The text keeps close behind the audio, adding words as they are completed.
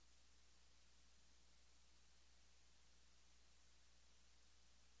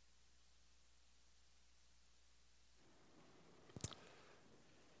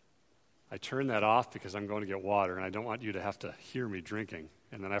I turn that off because I'm going to get water, and I don't want you to have to hear me drinking,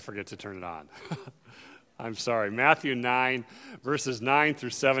 and then I forget to turn it on. I'm sorry. Matthew 9, verses 9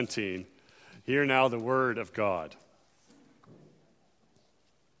 through 17. Hear now the word of God.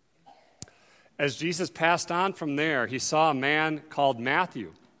 As Jesus passed on from there, he saw a man called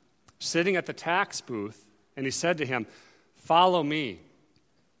Matthew sitting at the tax booth, and he said to him, "Follow me."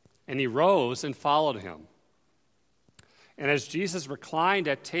 And he rose and followed him. And as Jesus reclined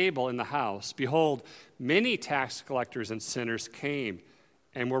at table in the house, behold, many tax collectors and sinners came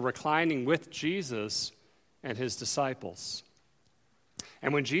and were reclining with Jesus and his disciples.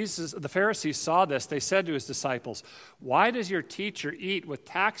 And when the Pharisees saw this, they said to his disciples, "Why does your teacher eat with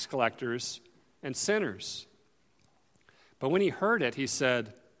tax collectors and sinners?" But when he heard it, he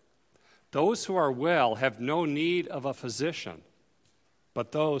said, "Those who are well have no need of a physician,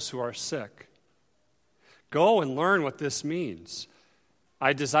 but those who are sick. Go and learn what this means.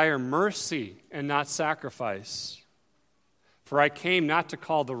 I desire mercy and not sacrifice, for I came not to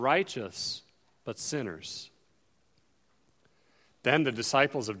call the righteous, but sinners." Then the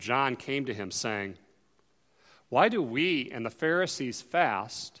disciples of John came to him, saying, "Why do we and the Pharisees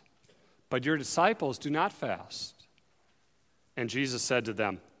fast, but your disciples do not fast?" And Jesus said to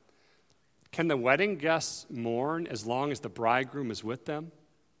them, "Can the wedding guests mourn as long as the bridegroom is with them?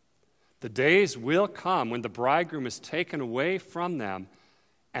 The days will come when the bridegroom is taken away from them,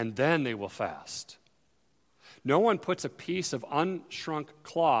 and then they will fast. No one puts a piece of unshrunk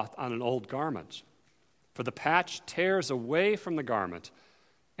cloth on an old garment, for the patch tears away from the garment,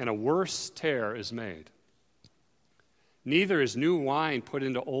 and a worse tear is made. Neither is new wine put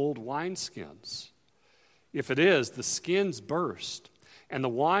into old wineskins. If it is, the skins burst, and the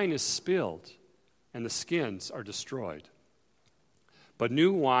wine is spilled, and the skins are destroyed. But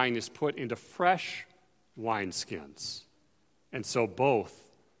new wine is put into fresh wineskins, and so both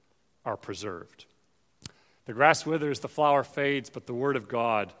are preserved. The grass withers, the flower fades, but the word of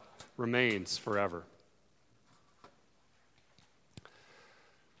God remains forever."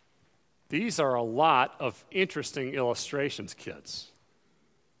 These are a lot of interesting illustrations, kids.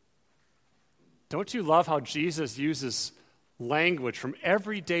 Don't you love how Jesus uses language from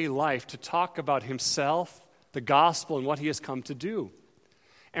everyday life to talk about himself, the gospel, and what he has come to do?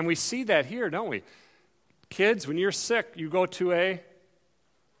 And we see that here, don't we? Kids, when you're sick, you go to a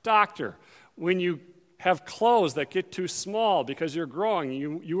doctor. When you have clothes that get too small because you're growing,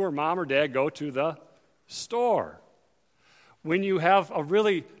 you or mom or dad go to the store. When you have a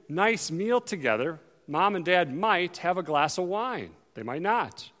really nice meal together, mom and dad might have a glass of wine. They might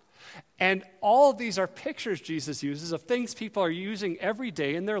not. And all of these are pictures Jesus uses of things people are using every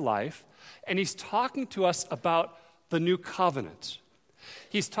day in their life, and he's talking to us about the new covenant.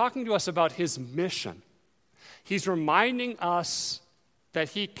 He's talking to us about his mission. He's reminding us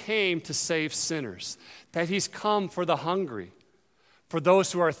that he came to save sinners, that he's come for the hungry, for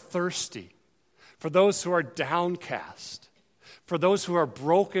those who are thirsty, for those who are downcast, for those who are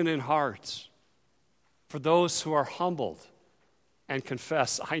broken in heart, for those who are humbled and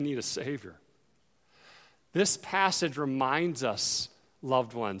confess, "I need a Savior." This passage reminds us,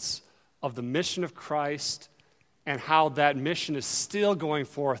 loved ones, of the mission of Christ and how that mission is still going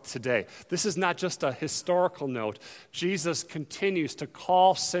forth today. This is not just a historical note. Jesus continues to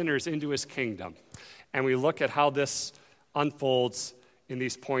call sinners into his kingdom. And we look at how this unfolds in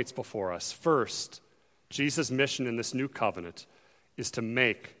these points before us. First, Jesus' mission in this new covenant is to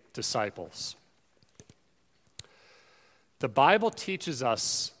make disciples. The Bible teaches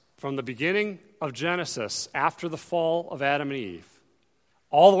us from the beginning of Genesis, after the fall of Adam and Eve,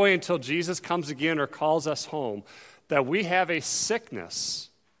 all the way until Jesus comes again or calls us home, that we have a sickness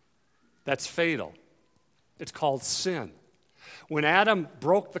that's fatal. It's called sin. When Adam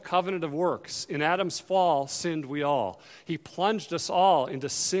broke the covenant of works, in Adam's fall, sinned we all. He plunged us all into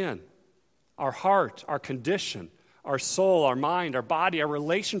sin. Our heart, our condition, our soul, our mind, our body, our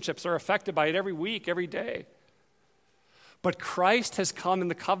relationships are affected by it every week, every day. But Christ has come in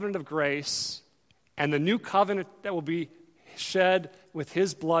the covenant of grace, and the new covenant that will be shed with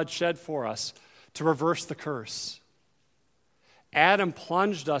his blood shed for us to reverse the curse. Adam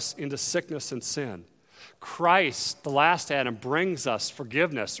plunged us into sickness and sin. Christ, the last Adam, brings us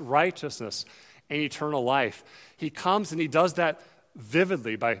forgiveness, righteousness, and eternal life. He comes and he does that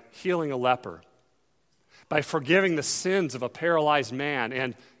vividly by healing a leper, by forgiving the sins of a paralyzed man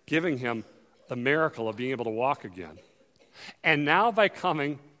and giving him the miracle of being able to walk again. And now by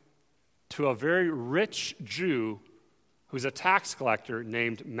coming to a very rich Jew who's a tax collector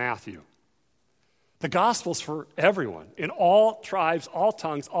named Matthew. The gospel's for everyone, in all tribes, all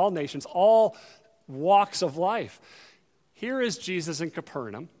tongues, all nations, all walks of life. Here is Jesus in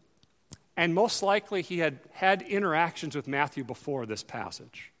Capernaum, And most likely he had had interactions with Matthew before this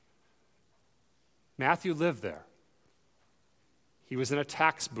passage. Matthew lived there. He was in a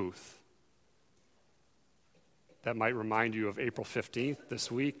tax booth. That might remind you of April 15th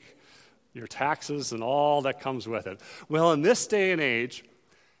this week, your taxes and all that comes with it. Well, in this day and age,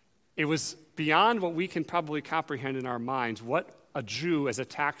 it was beyond what we can probably comprehend in our minds what a Jew as a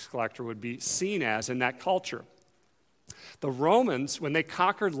tax collector would be seen as in that culture. The Romans, when they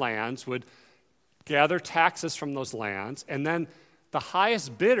conquered lands, would gather taxes from those lands, and then the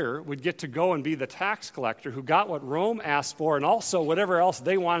highest bidder would get to go and be the tax collector who got what Rome asked for and also whatever else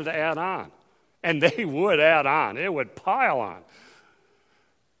they wanted to add on. And they would add on. It would pile on.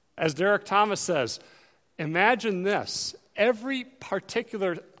 As Derek Thomas says, imagine this. Every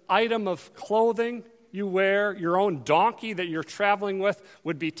particular item of clothing you wear, your own donkey that you're traveling with,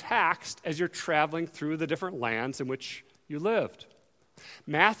 would be taxed as you're traveling through the different lands in which you lived.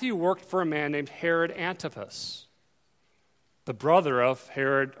 Matthew worked for a man named Herod Antipas, the brother of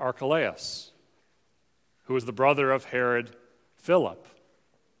Herod Archelaus, who was the brother of Herod Philip.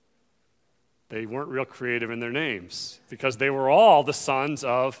 They weren't real creative in their names because they were all the sons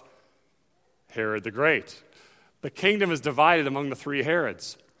of Herod the Great. The kingdom is divided among the three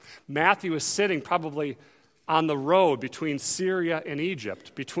Herods. Matthew is sitting probably on the road between Syria and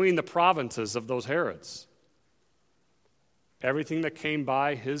Egypt, between the provinces of those Herods. Everything that came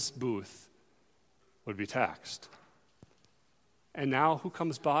by his booth would be taxed. And now who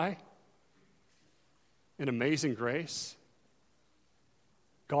comes by? In amazing grace?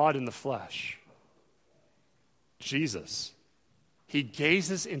 God in the flesh. Jesus. He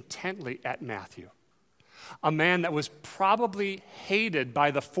gazes intently at Matthew, a man that was probably hated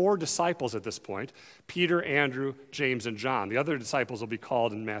by the four disciples at this point, Peter, Andrew, James, and John. The other disciples will be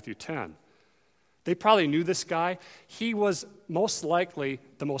called in Matthew 10. They probably knew this guy. He was most likely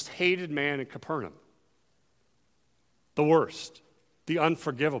the most hated man in Capernaum. The worst, the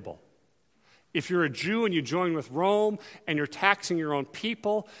unforgivable. If you're a Jew and you join with Rome and you're taxing your own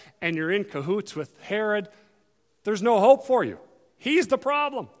people and you're in cahoots with Herod, there's no hope for you. He's the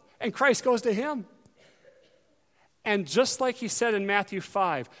problem. And Christ goes to him. And just like he said in Matthew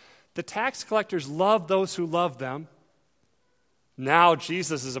 5, the tax collectors loved those who loved them. Now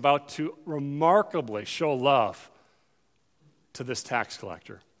Jesus is about to remarkably show love to this tax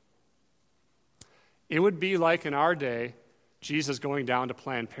collector. It would be like in our day, Jesus going down to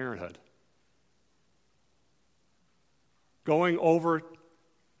Planned Parenthood. Going over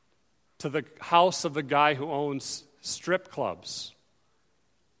to the house of the guy who owns strip clubs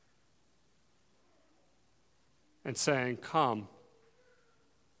and saying, "Come,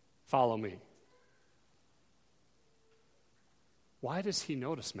 follow me." Why does he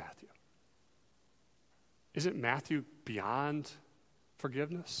notice Matthew? Isn't Matthew beyond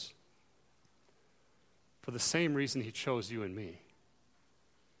forgiveness? For the same reason he chose you and me,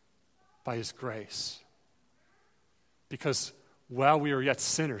 by his grace. Because while we were yet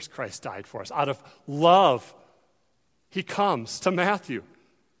sinners, Christ died for us. Out of love, he comes to Matthew.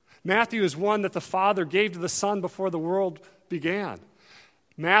 Matthew is one that the Father gave to the Son before the world began.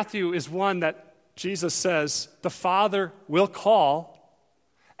 Matthew is one that Jesus says the Father will call,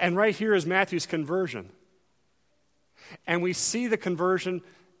 and right here is Matthew's conversion. And we see the conversion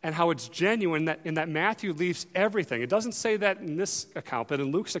and how it's genuine in that Matthew leaves everything. It doesn't say that in this account, but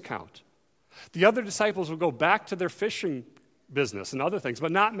in Luke's account. The other disciples will go back to their fishing business and other things,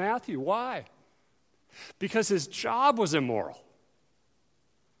 but not Matthew. Why? Because his job was immoral.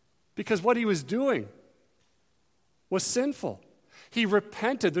 Because what he was doing was sinful. He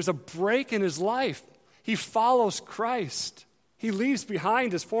repented. There's a break in his life. He follows Christ. He leaves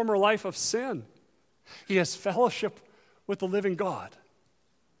behind his former life of sin. He has fellowship with the living God.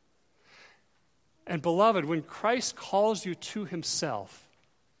 And beloved, when Christ calls you to himself,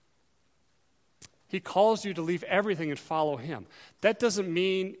 he calls you to leave everything and follow him. That doesn't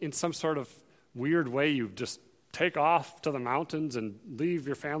mean in some sort of weird way you just take off to the mountains and leave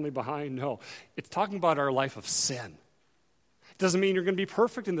your family behind. No, it's talking about our life of sin. It doesn't mean you're going to be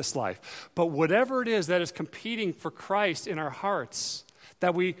perfect in this life. But whatever it is that is competing for Christ in our hearts,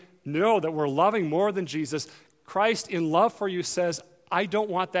 that we know that we're loving more than Jesus, Christ in love for you says, I don't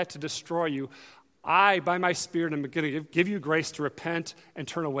want that to destroy you. I, by my Spirit, am going to give you grace to repent and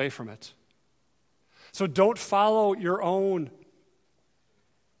turn away from it. So don't follow your own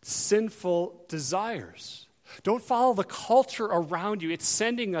sinful desires. Don't follow the culture around you. It's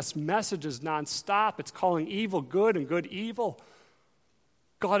sending us messages nonstop. It's calling evil good and good evil.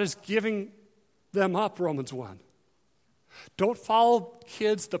 God is giving them up, Romans 1. Don't follow,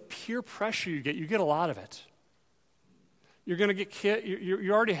 kids, the peer pressure you get. You get a lot of it. You're going to get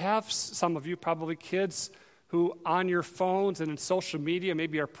you already have, some of you probably, kids who on your phones and in social media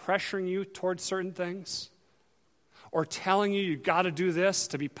maybe are pressuring you towards certain things, or telling you got to do this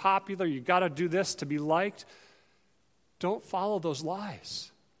to be popular, you got to do this to be liked. Don't follow those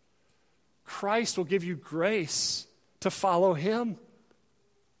lies. Christ will give you grace to follow him.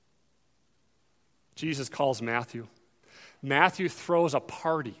 Jesus calls Matthew. Matthew throws a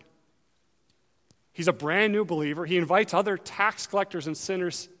party. He's a brand new believer. He invites other tax collectors and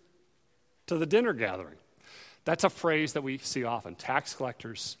sinners to the dinner gathering. That's a phrase that we see often, tax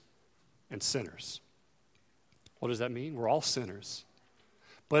collectors and sinners. What does that mean? We're all sinners.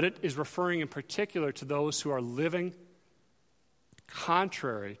 But it is referring in particular to those who are living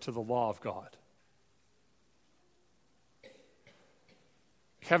contrary to the law of God.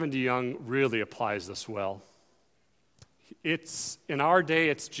 Kevin DeYoung really applies this well. In our day,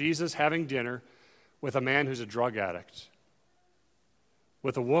 it's Jesus having dinner with a man who's a drug addict,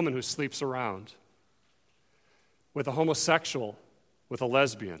 with a woman who sleeps around, with a homosexual, with a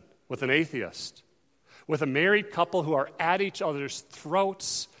lesbian, with an atheist, with a married couple who are at each other's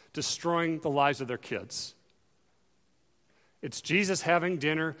throats, destroying the lives of their kids. It's Jesus having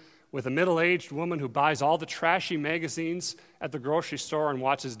dinner with a middle-aged woman who buys all the trashy magazines at the grocery store and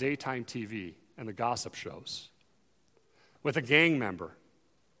watches daytime TV and the gossip shows, with a gang member,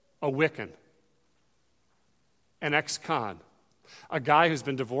 a Wiccan, an ex-con, a guy who's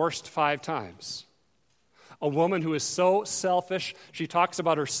been divorced 5 times, a woman who is so selfish, she talks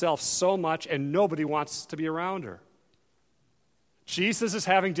about herself so much and nobody wants to be around her. Jesus is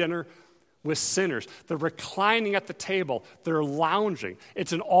having dinner with sinners. They're reclining at the table. They're lounging.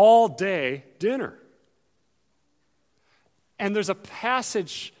 It's an all-day dinner. And there's a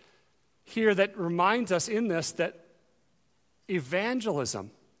passage here that reminds us in this that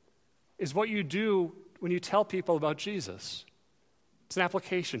evangelism is what you do when you tell people about Jesus. It's an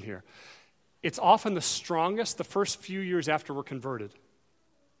application here. It's often the strongest the first few years after we're converted.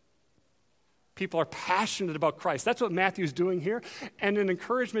 People are passionate about Christ. That's what Matthew's doing here, and an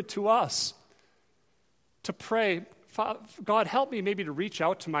encouragement to us to pray, God, help me maybe to reach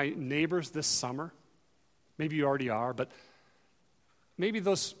out to my neighbors this summer. Maybe you already are, but maybe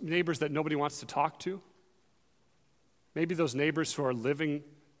those neighbors that nobody wants to talk to. Maybe those neighbors who are living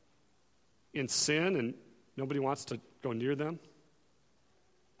in sin and nobody wants to go near them.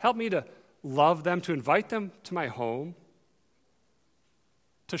 Help me to love them, to invite them to my home,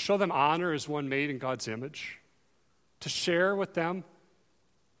 to show them honor as one made in God's image, to share with them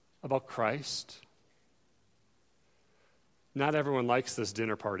about Christ. Not everyone likes this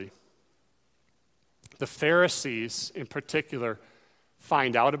dinner party. The Pharisees, in particular,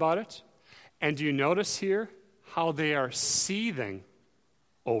 find out about it. And do you notice here how they are seething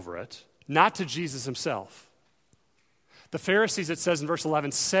over it? Not to Jesus himself. The Pharisees, it says in verse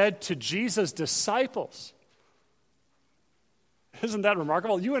 11, said to Jesus' disciples. Isn't that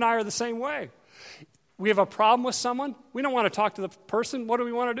remarkable? You and I are the same way. We have a problem with someone. We don't want to talk to the person. What do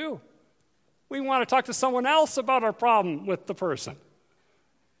we want to do? We want to talk to someone else about our problem with the person.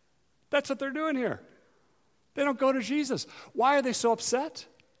 That's what they're doing here. They don't go to Jesus. Why are they so upset?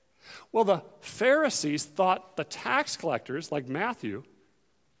 Well, the Pharisees thought the tax collectors, like Matthew,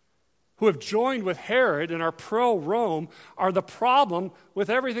 who have joined with Herod and are pro-Rome, are the problem with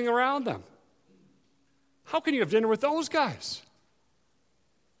everything around them. How can you have dinner with those guys?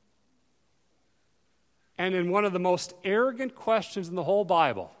 And in one of the most arrogant questions in the whole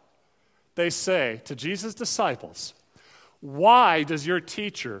Bible, they say to Jesus' disciples, why does your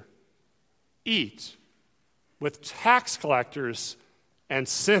teacher eat with tax collectors and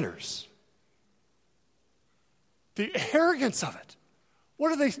sinners? The arrogance of it.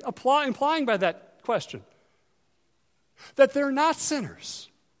 What are they implying by that question? That they're not sinners.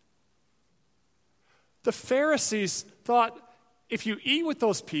 The Pharisees thought if you eat with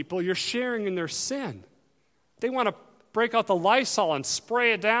those people, you're sharing in their sin. They want to break out the Lysol and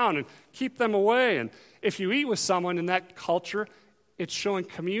spray it down and keep them away. And if you eat with someone in that culture, it's showing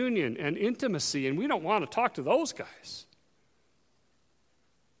communion and intimacy, and we don't want to talk to those guys.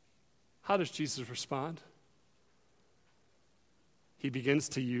 How does Jesus respond? He begins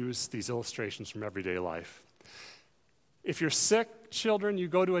to use these illustrations from everyday life. If you're sick, children, you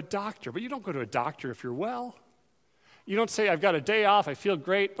go to a doctor, but you don't go to a doctor if you're well. You don't say, I've got a day off, I feel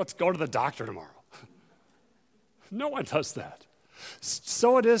great, let's go to the doctor tomorrow. No one does that.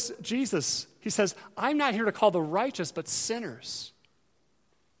 So it is Jesus. He says, I'm not here to call the righteous, but sinners.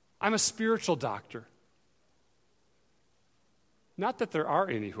 I'm a spiritual doctor. Not that there are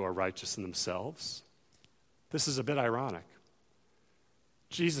any who are righteous in themselves. This is a bit ironic.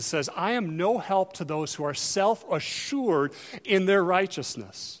 Jesus says, I am no help to those who are self-assured in their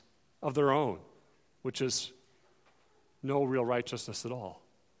righteousness of their own, which is no real righteousness at all.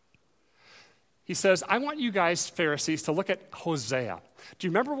 He says, I want you guys, Pharisees, to look at Hosea. Do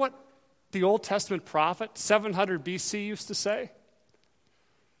you remember what the Old Testament prophet, 700 BC, used to say?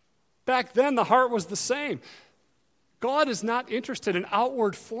 Back then, the heart was the same. God is not interested in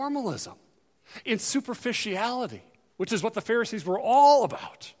outward formalism, in superficiality, which is what the Pharisees were all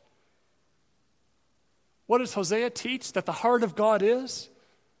about. What does Hosea teach that the heart of God is?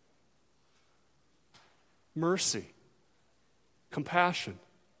 Mercy, compassion.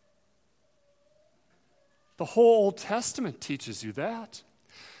 The whole Old Testament teaches you that.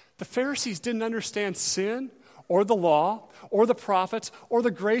 The Pharisees didn't understand sin or the law or the prophets or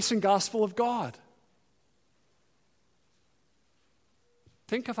the grace and gospel of God.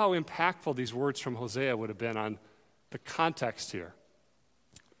 Think of how impactful these words from Hosea would have been on the context here.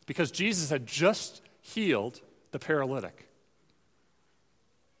 Because Jesus had just healed the paralytic.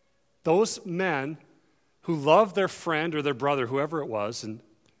 Those men who loved their friend or their brother, whoever it was, in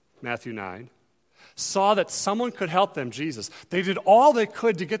Matthew 9, saw that someone could help them, Jesus. They did all they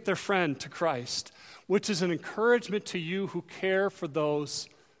could to get their friend to Christ, which is an encouragement to you who care for those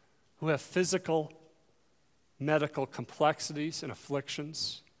who have physical, medical complexities and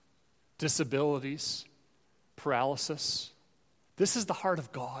afflictions, disabilities, paralysis. This is the heart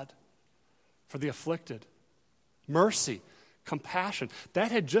of God for the afflicted. Mercy, compassion.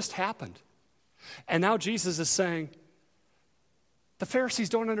 That had just happened. And now Jesus is saying, the Pharisees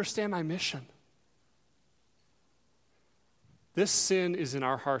don't understand my mission. This sin is in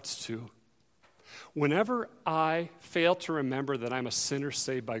our hearts too. Whenever I fail to remember that I'm a sinner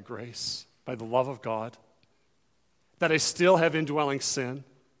saved by grace, by the love of God, that I still have indwelling sin,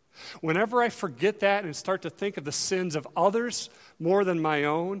 whenever I forget that and start to think of the sins of others more than my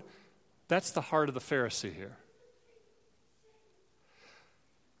own, that's the heart of the Pharisee here.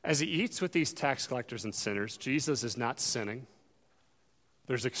 As he eats with these tax collectors and sinners, Jesus is not sinning.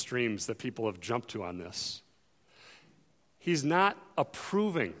 There's extremes that people have jumped to on this. He's not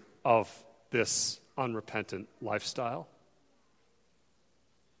approving of this unrepentant lifestyle,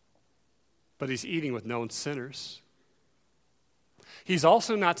 but he's eating with known sinners. He's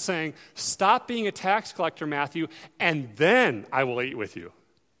also not saying, stop being a tax collector, Matthew, and then I will eat with you.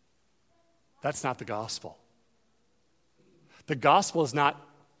 That's not the gospel. The gospel is not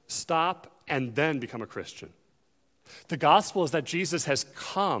stop and then become a Christian. The gospel is that Jesus has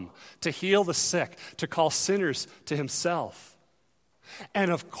come to heal the sick, to call sinners to himself.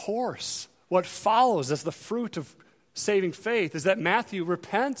 And of course, what follows as the fruit of saving faith is that Matthew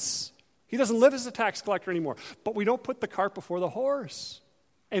repents. He doesn't live as a tax collector anymore. But we don't put the cart before the horse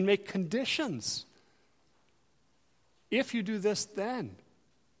and make conditions. If you do this, then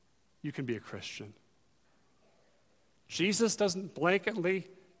you can be a Christian. Jesus doesn't blanketly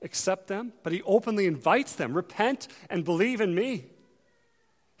accept them, but he openly invites them, repent and believe in me.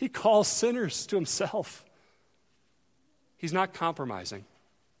 He calls sinners to himself. He's not compromising.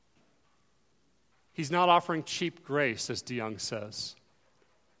 He's not offering cheap grace, as DeYoung says,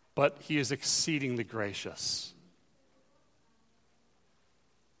 but he is exceedingly gracious.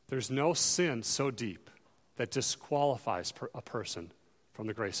 There's no sin so deep that disqualifies a person from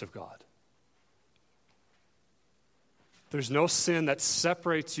the grace of God. There's no sin that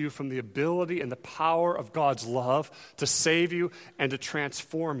separates you from the ability and the power of God's love to save you and to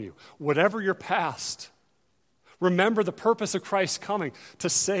transform you. Whatever your past, remember the purpose of Christ's coming to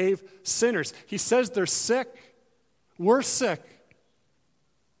save sinners. He says they're sick. We're sick.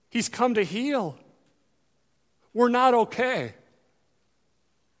 He's come to heal. We're not okay.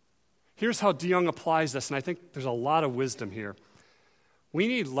 Here's how DeYoung applies this, and I think there's a lot of wisdom here. We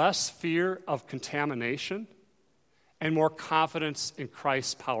need less fear of contamination and more confidence in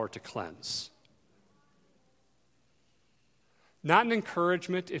Christ's power to cleanse. Not an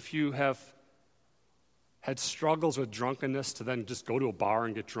encouragement if you have had struggles with drunkenness to then just go to a bar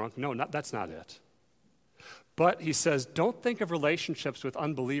and get drunk. No, that's not it. But he says, don't think of relationships with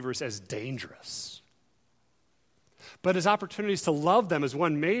unbelievers as dangerous, but as opportunities to love them as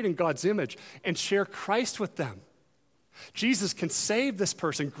one made in God's image and share Christ with them. Jesus can save this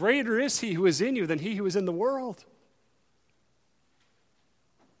person. Greater is he who is in you than he who is in the world.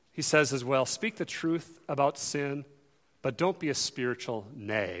 He says as well, speak the truth about sin, but don't be a spiritual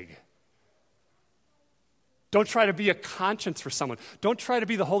nag. Don't try to be a conscience for someone. Don't try to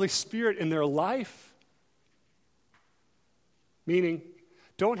be the Holy Spirit in their life. Meaning,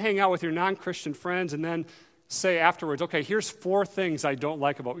 don't hang out with your non-Christian friends and then say afterwards, okay, here's 4 things I don't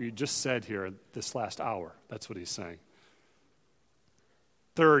like about what you just said here this last hour. That's what he's saying.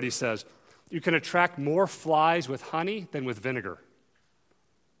 Third, he says, you can attract more flies with honey than with vinegar.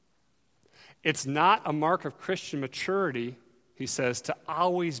 It's not a mark of Christian maturity, he says, to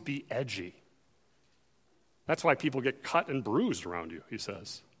always be edgy. That's why people get cut and bruised around you, he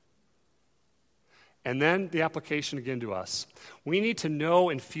says. And then the application again to us. We need to know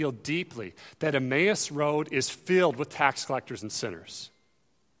and feel deeply that Emmaus Road is filled with tax collectors and sinners.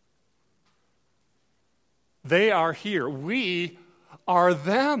 They are here. We are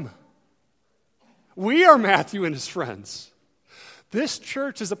them. We are Matthew and his friends. This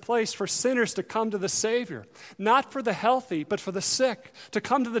church is a place for sinners to come to the Savior, not for the healthy, but for the sick, to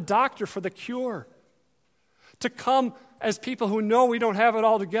come to the doctor for the cure, to come as people who know we don't have it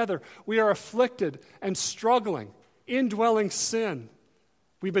all together. We are afflicted and struggling, indwelling sin.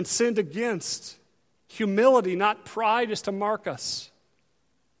 We've been sinned against. Humility, not pride, is to mark us.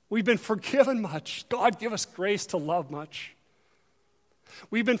 We've been forgiven much. God, give us grace to love much.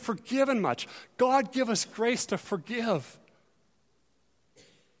 We've been forgiven much. God, give us grace to forgive.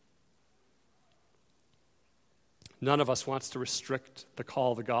 None of us wants to restrict the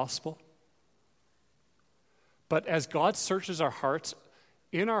call of the gospel. But as God searches our hearts,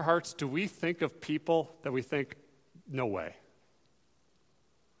 in our hearts, do we think of people that we think, no way?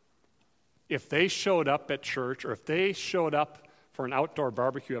 If they showed up at church, or if they showed up for an outdoor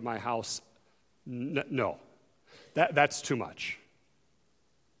barbecue at my house, no. That's too much.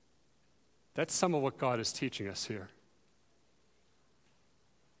 That's some of what God is teaching us here.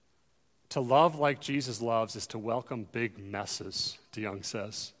 To love like Jesus loves is to welcome big messes, DeYoung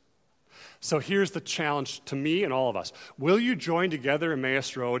says. So here's the challenge to me and all of us. Will you join together in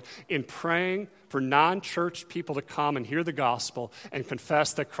Emmaus Road in praying for non-church people to come and hear the gospel and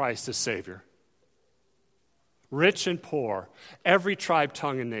confess that Christ is Savior? Rich and poor, every tribe,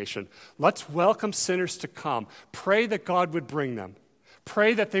 tongue, and nation. Let's welcome sinners to come. Pray that God would bring them.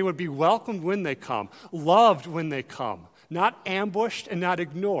 Pray that they would be welcomed when they come, loved when they come, not ambushed and not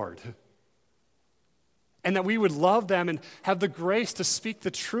ignored. And that we would love them and have the grace to speak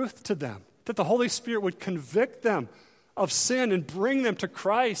the truth to them, that the Holy Spirit would convict them of sin and bring them to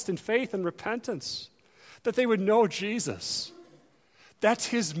Christ in faith and repentance, that they would know Jesus. That's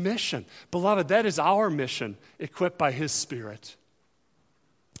his mission. Beloved, that is our mission, equipped by his Spirit.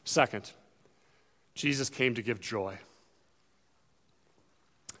 Second, Jesus came to give joy.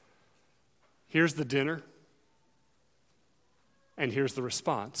 Here's the dinner, and here's the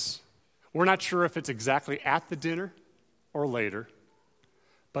response. We're not sure if it's exactly at the dinner or later,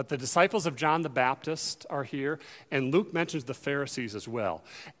 but the disciples of John the Baptist are here, and Luke mentions the Pharisees as well.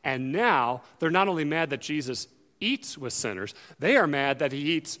 And now, they're not only mad that Jesus eats with sinners, they are mad that he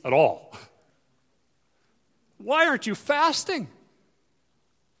eats at all. Why aren't you fasting?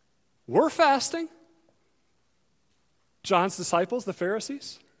 We're fasting. John's disciples, the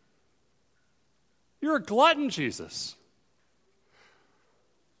Pharisees. You're a glutton, Jesus.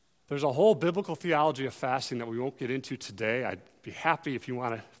 There's a whole biblical theology of fasting that we won't get into today. I'd be happy if you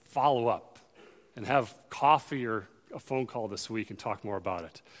want to follow up and have coffee or a phone call this week and talk more about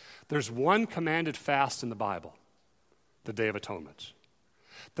it. There's one commanded fast in the Bible, the Day of Atonement.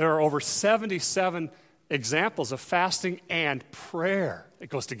 There are over 77 examples of fasting and prayer. It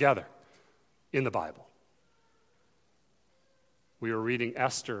goes together in the Bible. We were reading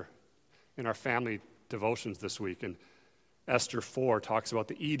Esther in our family devotions this week, and Esther 4 talks about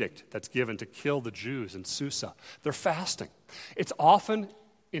the edict that's given to kill the Jews in Susa. They're fasting. It's often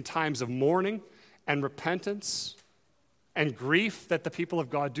in times of mourning and repentance and grief that the people of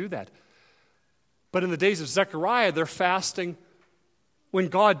God do that. But in the days of Zechariah, they're fasting when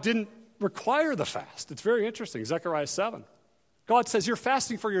God didn't require the fast. It's very interesting, Zechariah 7. God says, you're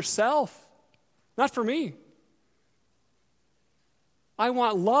fasting for yourself, not for me. I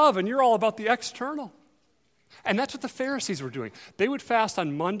want love, and you're all about the external. And that's what the Pharisees were doing. They would fast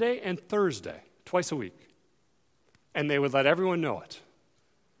on Monday and Thursday, twice a week. And they would let everyone know it.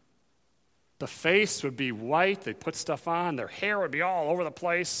 The face would be white. They'd put stuff on. Their hair would be all over the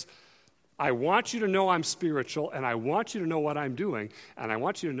place. I want you to know I'm spiritual, and I want you to know what I'm doing, and I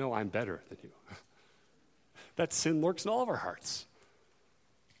want you to know I'm better than you. That sin lurks in all of our hearts.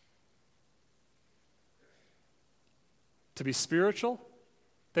 To be spiritual,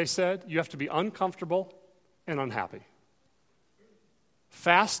 they said, you have to be uncomfortable and unhappy.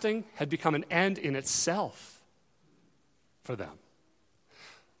 Fasting had become an end in itself for them.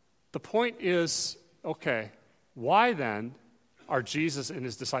 The point is, okay, why then are Jesus and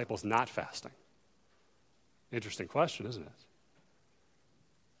his disciples not fasting? Interesting question, isn't it?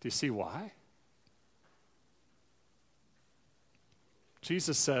 Do you see why?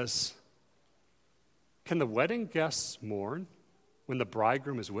 Jesus says, can the wedding guests mourn when the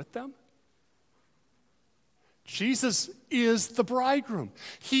bridegroom is with them? Jesus is the bridegroom.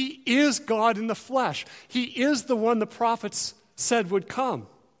 He is God in the flesh. He is the one the prophets said would come.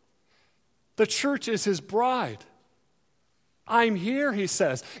 The church is his bride. I'm here, he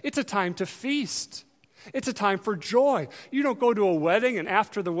says. It's a time to feast. It's a time for joy. You don't go to a wedding and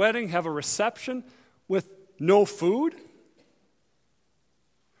after the wedding have a reception with no food.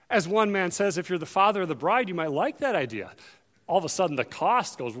 As one man says, if you're the father of the bride, you might like that idea. All of a sudden, the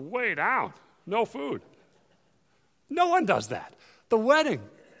cost goes way down. No food. No one does that. The wedding,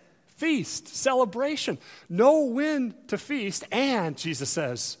 feast, celebration. No wind to feast, and, Jesus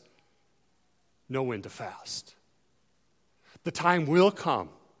says, no wind to fast. The time will come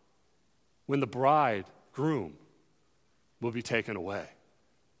when the bridegroom will be taken away.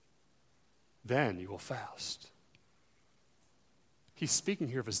 Then you will fast. He's speaking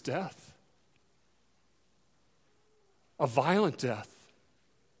here of his death. A violent death.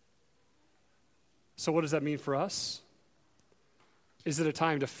 So what does that mean for us? Is it a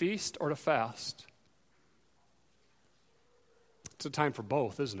time to feast or to fast? It's a time for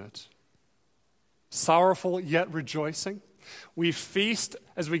both, isn't it? Sorrowful yet rejoicing. We feast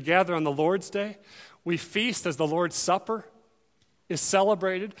as we gather on the Lord's Day. We feast as the Lord's Supper is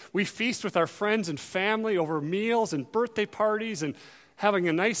celebrated. We feast with our friends and family over meals and birthday parties and having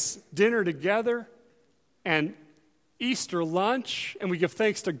a nice dinner together and Easter lunch, and we give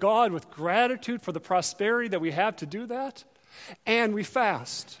thanks to God with gratitude for the prosperity that we have to do that. And we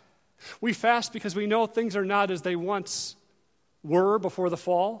fast. We fast because we know things are not as they once were before the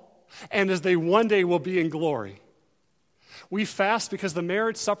fall and as they one day will be in glory. We fast because the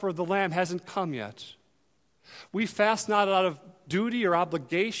marriage supper of the Lamb hasn't come yet. We fast not out of duty or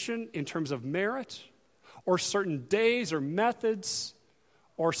obligation in terms of merit or certain days or methods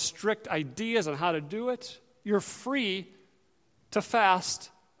or strict ideas on how to do it. You're free to fast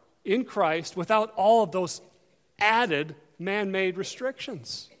in Christ without all of those added man-made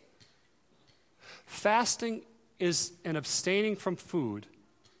restrictions. Fasting is an abstaining from food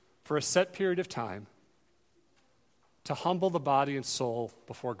for a set period of time to humble the body and soul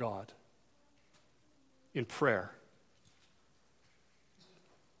before God in prayer.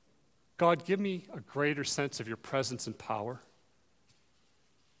 God, give me a greater sense of your presence and power.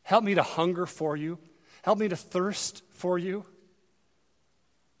 Help me to hunger for you. Help me to thirst for you.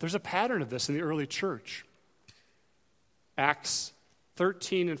 There's a pattern of this in the early church. Acts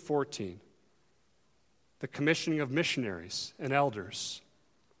 13 and 14. The commissioning of missionaries and elders.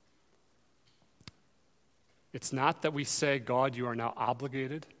 It's not that we say, God, you are now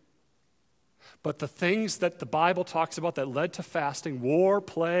obligated. But the things that the Bible talks about that led to fasting, war,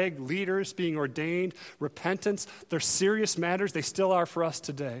 plague, leaders being ordained, repentance, they're serious matters. They still are for us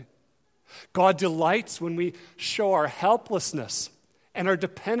today. God delights when we show our helplessness and are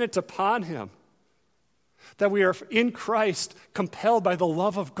dependent upon him. That we are in Christ compelled by the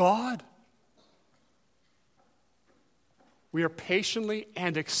love of God. We are patiently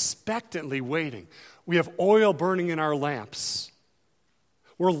and expectantly waiting. We have oil burning in our lamps.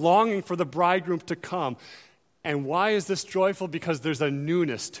 We're longing for the bridegroom to come. And why is this joyful? Because there's a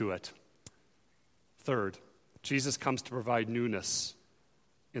newness to it. Third, Jesus comes to provide newness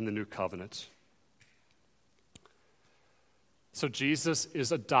in the new covenant. So Jesus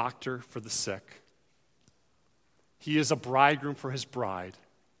is a doctor for the sick. He is a bridegroom for his bride.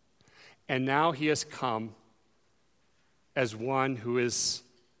 And now he has come as one who is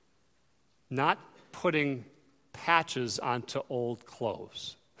not putting patches onto old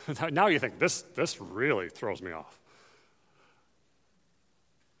clothes. Now you think, this really throws me off.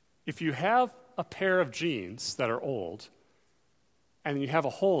 If you have a pair of jeans that are old, and you have a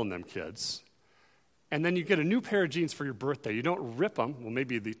hole in them, kids, and then you get a new pair of jeans for your birthday, you don't rip them. Well,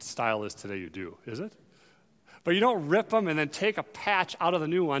 maybe the style is today you do, is it? But you don't rip them and then take a patch out of the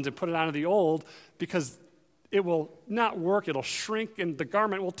new ones and put it onto the old because it will not work. It'll shrink and the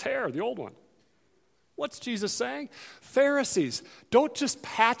garment will tear, the old one. What's Jesus saying? Pharisees, don't just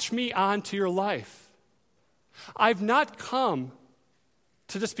patch me onto your life. I've not come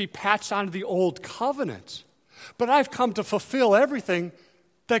to just be patched onto the old covenant, but I've come to fulfill everything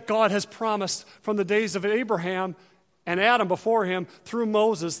that God has promised from the days of Abraham and Adam before him, through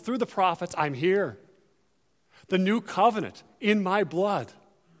Moses, through the prophets. I'm here. The new covenant in my blood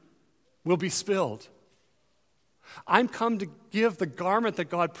will be spilled. I'm come to give the garment that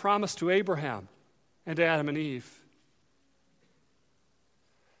God promised to Abraham and to Adam and Eve.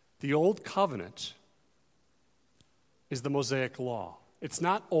 The old covenant is the Mosaic law. It's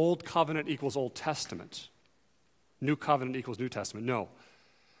not old covenant equals Old Testament. New covenant equals New Testament. No.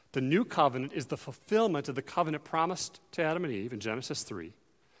 The new covenant is the fulfillment of the covenant promised to Adam and Eve in Genesis 3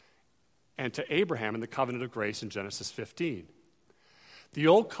 and to Abraham in the covenant of grace in Genesis 15. The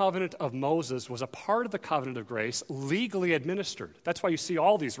old covenant of Moses was a part of the covenant of grace, legally administered. That's why you see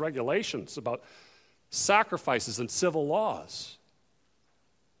all these regulations about sacrifices and civil laws.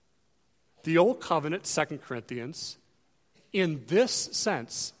 The old covenant, 2 Corinthians, in this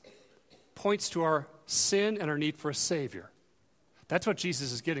sense, points to our sin and our need for a Savior. That's what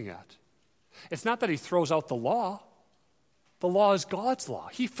Jesus is getting at. It's not that he throws out the law. The law is God's law.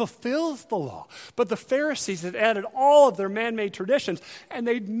 He fulfills the law. But the Pharisees had added all of their man-made traditions, and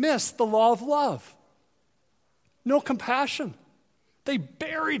they'd missed the law of love. No compassion. They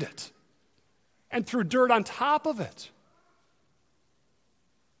buried it and threw dirt on top of it.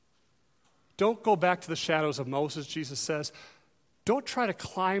 Don't go back to the shadows of Moses, Jesus says. Don't try to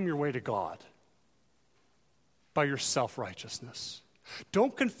climb your way to God by your self-righteousness.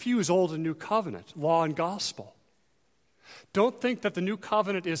 Don't confuse old and new covenant, law and gospel. Don't think that the new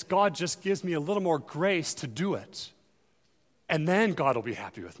covenant is God just gives me a little more grace to do it, and then God will be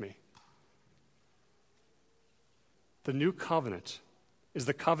happy with me. The new covenant is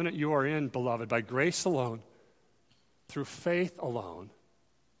the covenant you are in, beloved, by grace alone, through faith alone,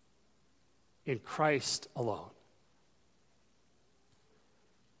 in Christ alone.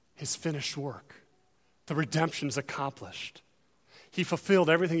 His finished work. The redemption is accomplished. He fulfilled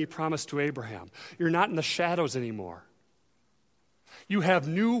everything he promised to Abraham. You're not in the shadows anymore. You have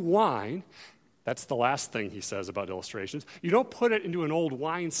new wine. That's the last thing he says about illustrations. You don't put it into an old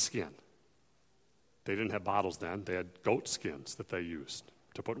wineskin. They didn't have bottles then. They had goat skins that they used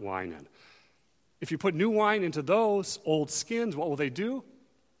to put wine in. If you put new wine into those old skins, what will they do?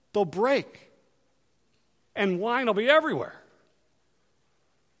 They'll break. And wine will be everywhere.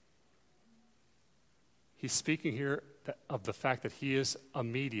 He's speaking here of the fact that he is a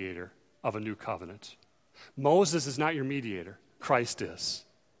mediator of a new covenant. Moses is not your mediator. Christ is.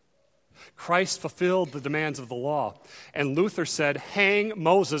 Christ fulfilled the demands of the law. And Luther said, hang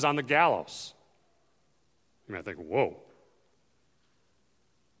Moses on the gallows. You might think, whoa.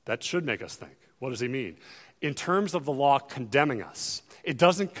 That should make us think. What does he mean? In terms of the law condemning us. It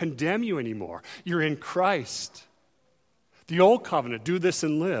doesn't condemn you anymore. You're in Christ. The old covenant, do this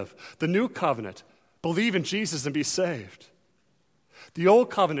and live. The new covenant, believe in Jesus and be saved. The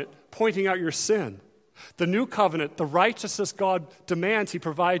old covenant, pointing out your sin. The new covenant, the righteousness God demands he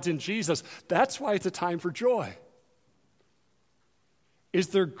provides in Jesus. That's why it's a time for joy. Is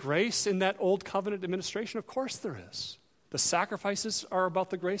there grace in that old covenant administration? Of course there is. The sacrifices are about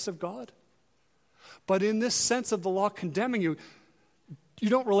the grace of God. But in this sense of the law condemning you, you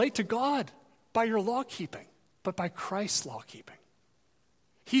don't relate to God by your law keeping, but by Christ's law keeping.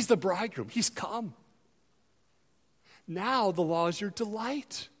 He's the bridegroom. He's come. Now the law is your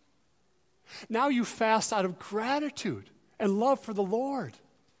delight. Now you fast out of gratitude and love for the Lord.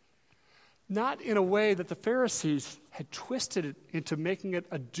 Not in a way that the Pharisees had twisted it into making it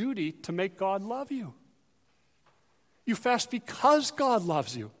a duty to make God love you. You fast because God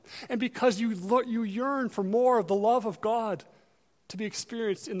loves you and because you yearn for more of the love of God to be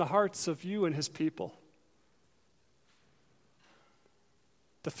experienced in the hearts of you and his people.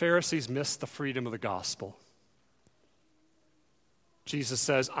 The Pharisees missed the freedom of the gospel. Jesus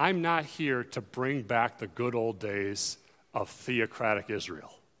says, I'm not here to bring back the good old days of theocratic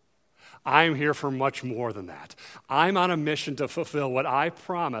Israel. I'm here for much more than that. I'm on a mission to fulfill what I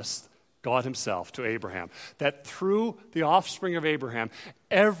promised God himself to Abraham, that through the offspring of Abraham,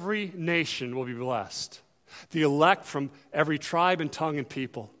 every nation will be blessed. The elect from every tribe and tongue and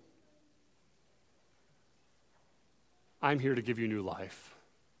people. I'm here to give you new life.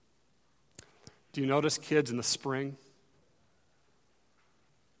 Do you notice, kids, in the spring?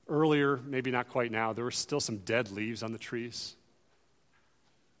 Earlier, maybe not quite now, there were still some dead leaves on the trees.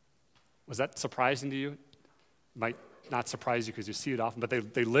 Was that surprising to you? It might not surprise you because you see it often, but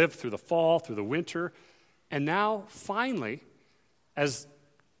they lived through the fall, through the winter, and now, finally, as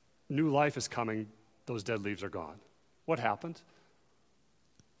new life is coming, those dead leaves are gone. What happened?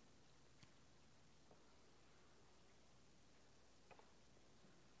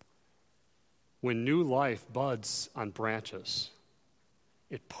 When new life buds on branches,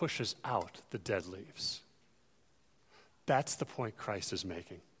 it pushes out the dead leaves. That's the point Christ is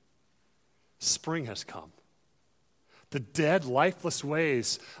making. Spring has come. The dead, lifeless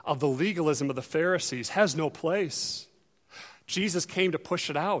ways of the legalism of the Pharisees has no place. Jesus came to push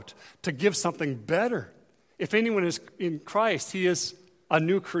it out, to give something better. If anyone is in Christ, he is a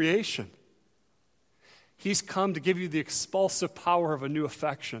new creation. He's come to give you the expulsive power of a new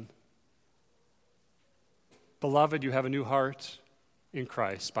affection. Beloved, you have a new heart, in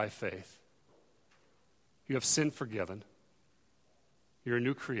Christ by faith. You have sin forgiven. You're a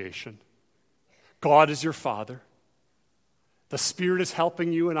new creation. God is your Father. The Spirit is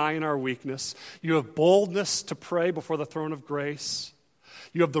helping you and I in our weakness. You have boldness to pray before the throne of grace.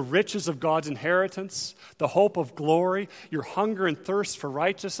 You have the riches of God's inheritance, the hope of glory. Your hunger and thirst for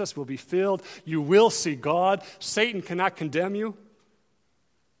righteousness will be filled. You will see God. Satan cannot condemn you.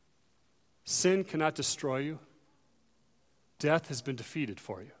 Sin cannot destroy you. Death has been defeated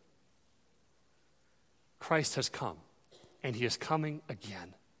for you. Christ has come, and he is coming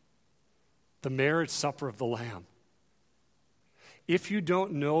again. The marriage supper of the Lamb. If you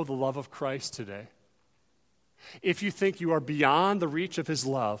don't know the love of Christ today, if you think you are beyond the reach of his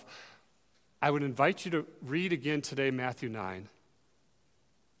love, I would invite you to read again today Matthew 9.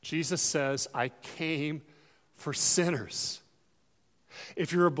 Jesus says, I came for sinners.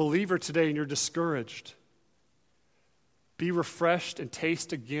 If you're a believer today and you're discouraged, be refreshed and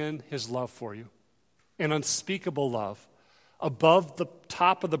taste again his love for you. An unspeakable love, above the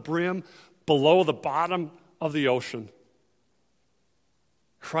top of the brim, below the bottom of the ocean.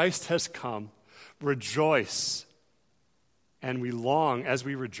 Christ has come. Rejoice, and we long as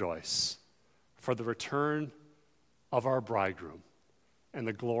we rejoice for the return of our bridegroom and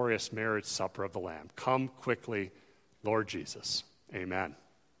the glorious marriage supper of the Lamb. Come quickly, Lord Jesus. Amen.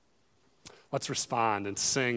 Let's respond and sing.